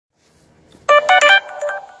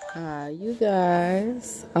Hi, you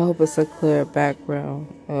guys. I hope it's a clear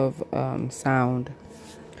background of sound.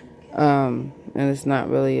 And it's not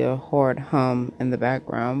really a hard hum in the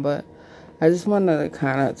background, but I just wanted to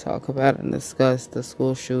kind of talk about and discuss the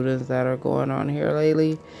school shootings that are going on here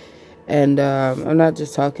lately. And I'm not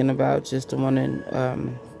just talking about just the one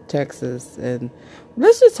in Texas. And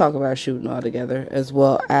let's just talk about shooting altogether, as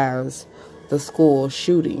well as the school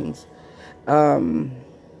shootings.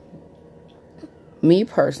 Me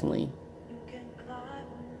personally,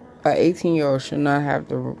 an 18-year-old should not have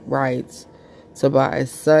the rights to buy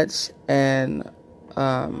such an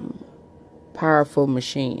powerful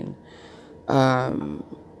machine,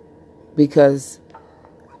 because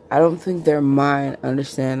I don't think their mind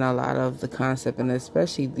understand a lot of the concept, and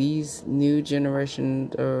especially these new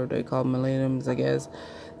generation, or they call millenniums, I guess,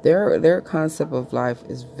 their concept of life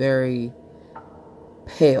is very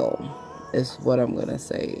pale, is what I'm gonna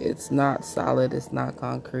say. It's not solid, it's not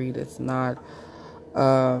concrete, it's not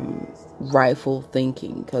rightful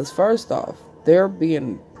thinking, because first off, they're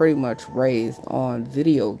being pretty much raised on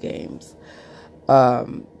video games,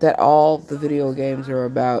 that all the video games are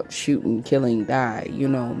about shooting, killing, die,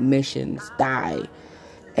 missions, die.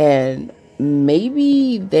 And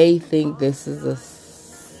maybe they think this is a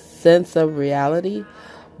sense of reality,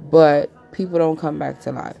 but people don't come back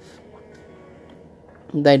to life.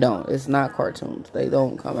 They don't. It's not cartoons. They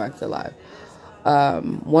don't come back to life.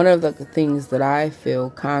 One of the things that I feel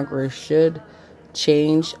Congress should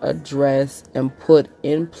change, address, and put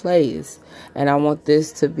in place, and I want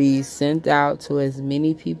this to be sent out to as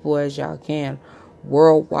many people as y'all can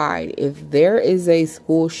worldwide. If there is a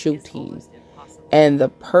school shooting and the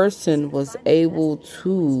person was able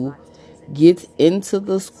to get into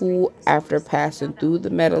the school after passing through the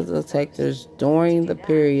metal detectors during the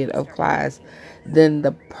period of class, then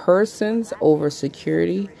the persons over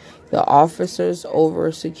security, the officers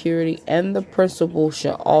over security, and the principal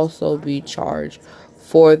should also be charged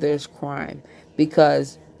for this crime,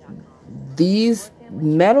 because these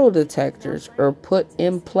metal detectors are put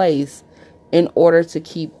in place in order to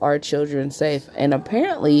keep our children safe, and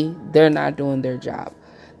apparently they're not doing their job.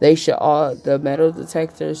 The metal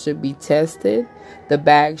detectors should be tested. The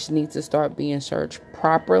bags need to start being searched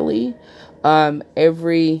properly.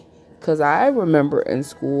 Because I remember in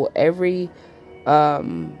school, every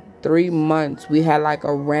 3 months, we had like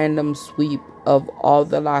a random sweep of all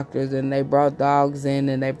the lockers, and they brought dogs in,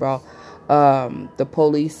 and they brought the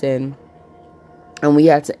police in, and we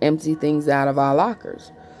had to empty things out of our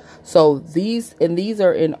lockers. So these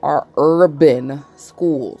are in our urban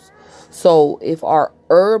schools. So if our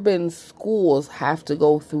urban schools have to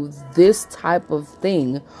go through this type of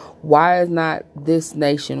thing, why is not this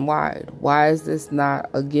nationwide? Why is this not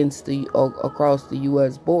across the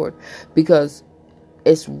U.S. board? Because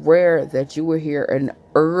it's rare that you will hear an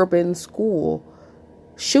urban school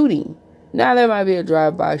shooting. Now, there might be a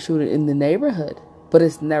drive-by shooting in the neighborhood, but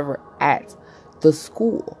it's never at the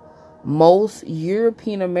school. Most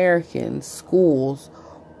European American schools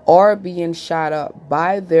are being shot up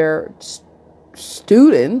by their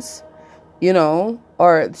students,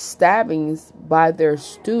 or stabbings by their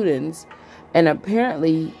students. And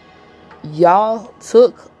apparently, y'all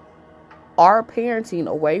took our parenting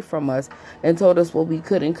away from us and told us what we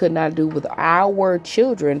could and could not do with our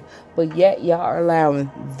children, but yet y'all are allowing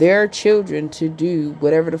their children to do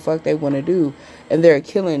whatever the fuck they want to do, and they're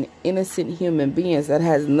killing innocent human beings that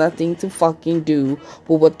has nothing to fucking do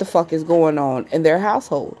with what the fuck is going on in their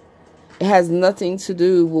household. It has nothing to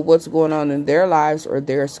do with what's going on in their lives or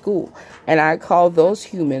their school. And I call those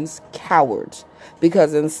humans cowards,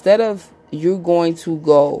 because instead of you going to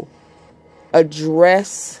go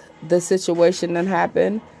address the situation that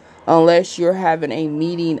happened, unless you're having a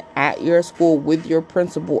meeting at your school with your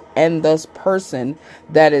principal and this person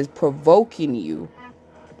that is provoking you,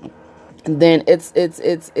 then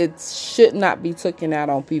it should not be taken out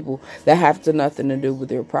on people that have nothing to do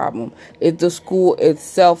with your problem. If the school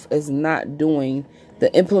itself is not doing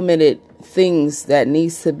the implemented things that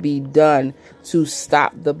needs to be done to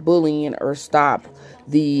stop the bullying or stop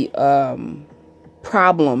the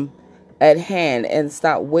problem at hand, and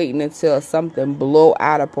stop waiting until something blow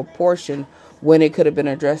out of proportion when it could have been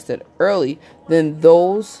addressed early, then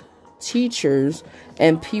those teachers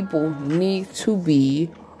and people need to be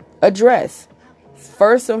addressed.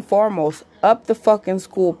 First and foremost, up the fucking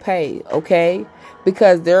school pay, okay?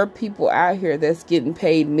 Because there are people out here that's getting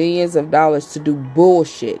paid millions of dollars to do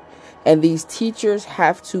bullshit. And these teachers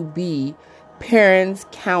have to be parents,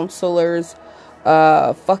 counselors,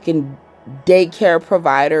 fucking daycare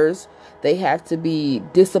providers. They have to be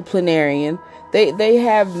disciplinarian. They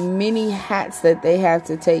have many hats that they have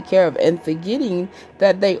to take care of, and forgetting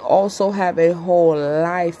that they also have a whole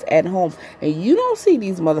life at home. And you don't see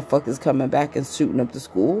these motherfuckers coming back and shooting up the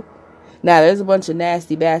school. Now, there's a bunch of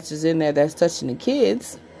nasty bastards in there that's touching the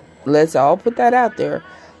kids. Let's all put that out there.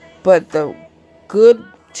 But the good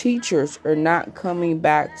teachers are not coming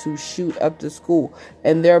back to shoot up the school.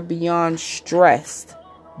 And they're beyond stressed,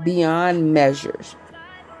 beyond measures.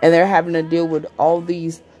 And they're having to deal with all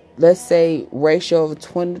these, let's say, ratio of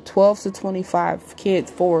 12 to 25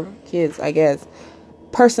 kids, 4 kids, I guess,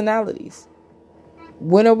 personalities.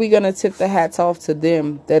 When are we going to tip the hats off to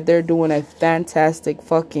them that they're doing a fantastic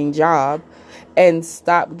fucking job and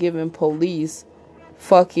stop giving police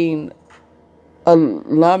fucking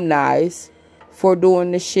alumni for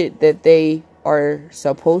doing the shit that they are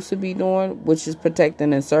supposed to be doing, which is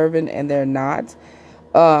protecting and serving, and they're not.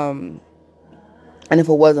 And if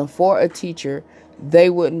it wasn't for a teacher, they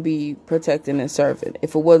wouldn't be protecting and serving.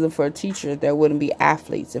 If it wasn't for a teacher, there wouldn't be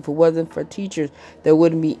athletes. If it wasn't for teachers, there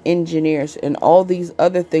wouldn't be engineers and all these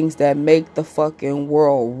other things that make the fucking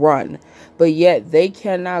world run. But yet they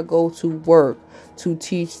cannot go to work to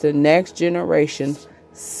teach the next generation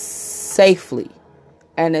safely.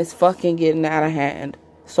 And it's fucking getting out of hand.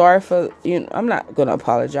 Sorry for, I'm not going to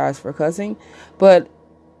apologize for cussing. But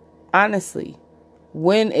honestly,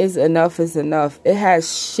 when is enough? It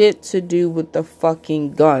has shit to do with the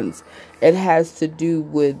fucking guns. It has to do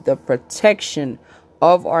with the protection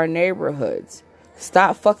of our neighborhoods.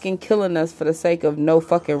 Stop fucking killing us for the sake of no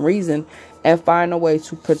fucking reason and find a way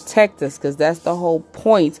to protect us, because that's the whole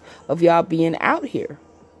point of y'all being out here.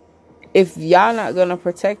 If y'all not gonna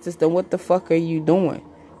protect us, then what the fuck are you doing?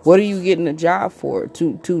 What are you getting a job for?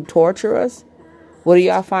 To torture us? What are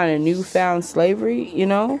y'all finding? Newfound slavery?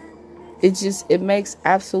 It makes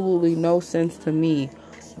absolutely no sense to me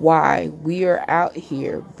why we are out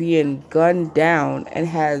here being gunned down and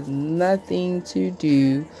has nothing to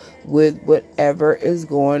do with whatever is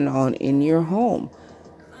going on in your home.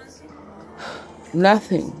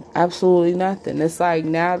 Nothing. Absolutely nothing. It's like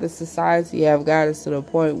now the society have got us to the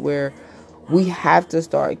point where we have to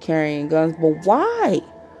start carrying guns. But why?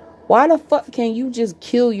 Why the fuck can you just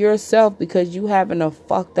kill yourself because you having a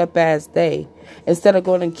fucked up ass day instead of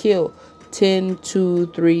going to kill 10, 2,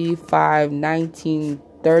 3, 5, 19,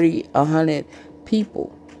 30, 100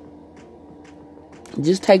 people?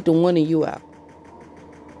 Just take the one of you out.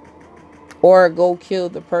 Or go kill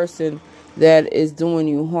the person that is doing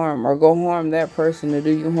you harm. Or go harm that person to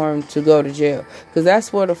do you harm to go to jail. Because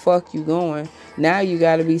that's where the fuck you going. Now you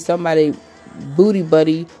got to be somebody booty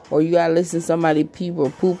buddy, or you got to listen to somebody peep or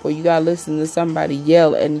poop, or you got to listen to somebody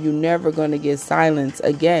yell, and you're never going to get silence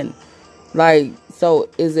again. Like, so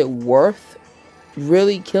is it worth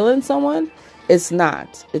really killing someone? It's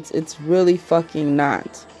not. It's really fucking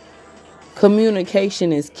not.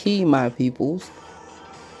 Communication is key, my peoples.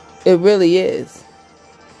 It really is.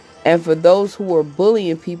 And for those who are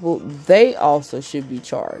bullying people, they also should be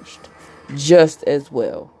charged just as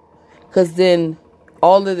well. Because then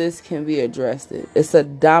all of this can be addressed. It's a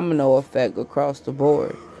domino effect across the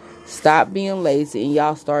board. Stop being lazy and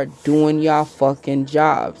y'all start doing y'all fucking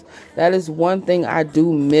jobs. That is one thing I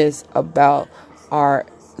do miss about our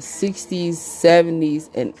 60s, 70s,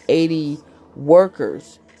 and 80s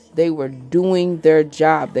workers. They were doing their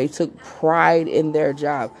job. They took pride in their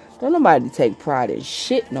job. Don't nobody take pride in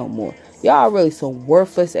shit no more. Y'all really some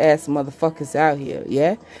worthless ass motherfuckers out here,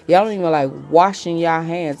 yeah? Y'all don't even like washing y'all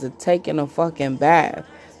hands or taking a fucking bath.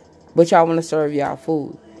 But y'all want to serve y'all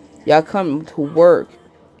food. Y'all come to work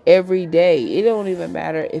every day. It don't even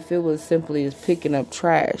matter if it was simply as picking up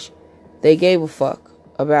trash. They gave a fuck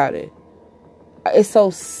about it. It's so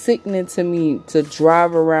sickening to me to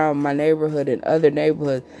drive around my neighborhood and other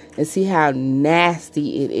neighborhoods and see how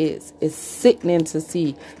nasty it is. It's sickening to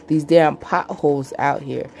see these damn potholes out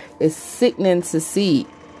here. It's sickening to see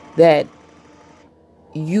that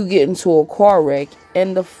you get into a car wreck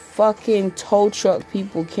and the fucking tow truck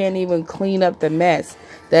people can't even clean up the mess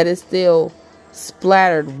that is still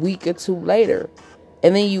splattered a week or two later.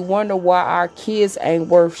 And then you wonder why our kids ain't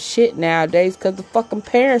worth shit nowadays, because the fucking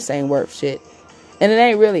parents ain't worth shit. And it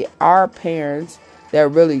ain't really our parents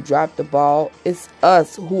that really dropped the ball. It's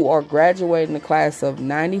us who are graduating the class of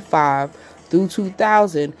 95 through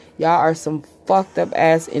 2000. Y'all are some fucked up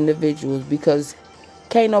ass individuals, because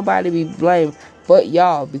can't nobody be blamed but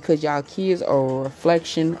y'all, because y'all kids are a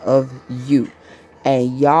reflection of you.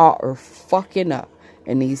 And y'all are fucking up.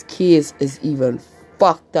 And these kids is even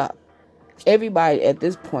fucked up. Everybody at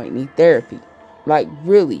this point need therapy. Like,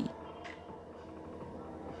 really.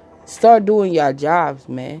 Start doing your jobs,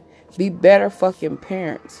 man. Be better fucking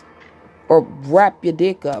parents. or wrap your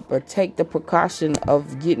dick up or take the precaution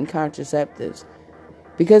of getting contraceptives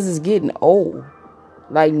because it's getting old.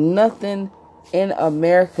 Like, nothing in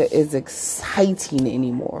America is exciting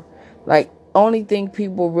anymore. Like, only thing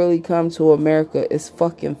people really come to America is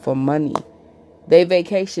fucking for money. They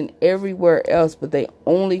vacation everywhere else, but they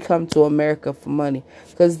only come to America for money.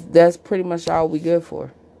 Because that's pretty much all we good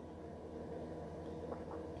for.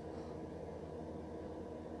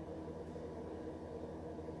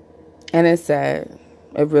 And it's sad.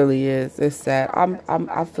 It really is. It's sad.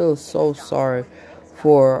 I feel so sorry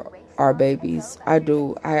for our babies. I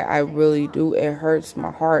do. I really do. It hurts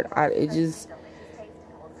my heart. It just,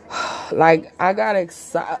 like, I got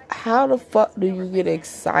excited. How the fuck do you get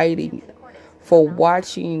excited for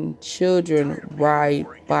watching children ride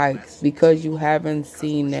bikes because you haven't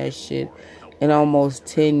seen that shit in almost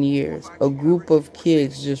 10 years? A group of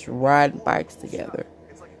kids just riding bikes together.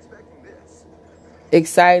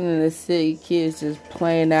 Exciting to see kids just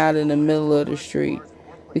playing out in the middle of the street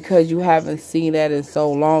because you haven't seen that in so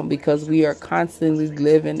long, because we are constantly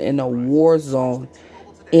living in a war zone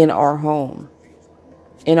in our home,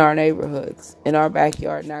 in our neighborhoods, in our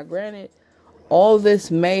backyard. Now, granted, all this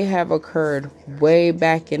may have occurred way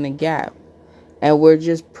back in the gap, and we're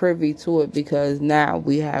just privy to it because now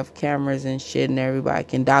we have cameras and shit and everybody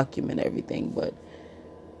can document everything. But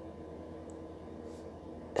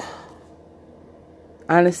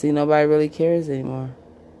honestly, nobody really cares anymore.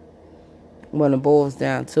 When it boils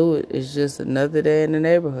down to it, it's just another day in the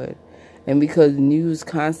neighborhood. And because news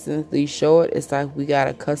constantly show it, it's like we got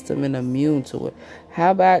accustomed and immune to it.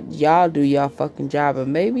 How about y'all do y'all fucking job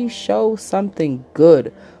and maybe show something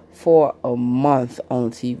good for a month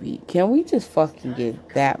on TV? Can we just fucking get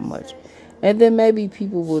that much? And then maybe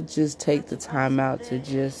people will just take the time out to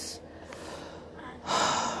just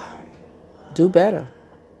do better.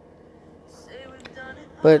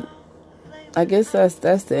 But I guess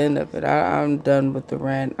that's the end of it. I'm done with the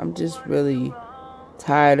rant. I'm just really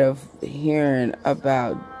tired of hearing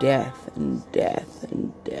about death and death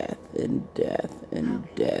and death and death and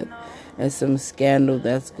death and some scandal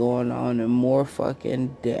that's going on and more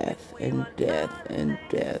fucking death and death and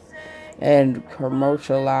death and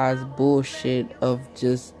commercialized bullshit of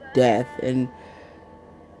just death. And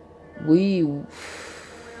we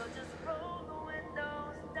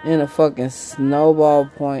in a fucking snowball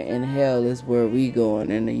point in hell is where we going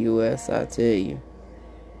in the U.S., I tell you.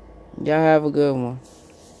 Y'all have a good one.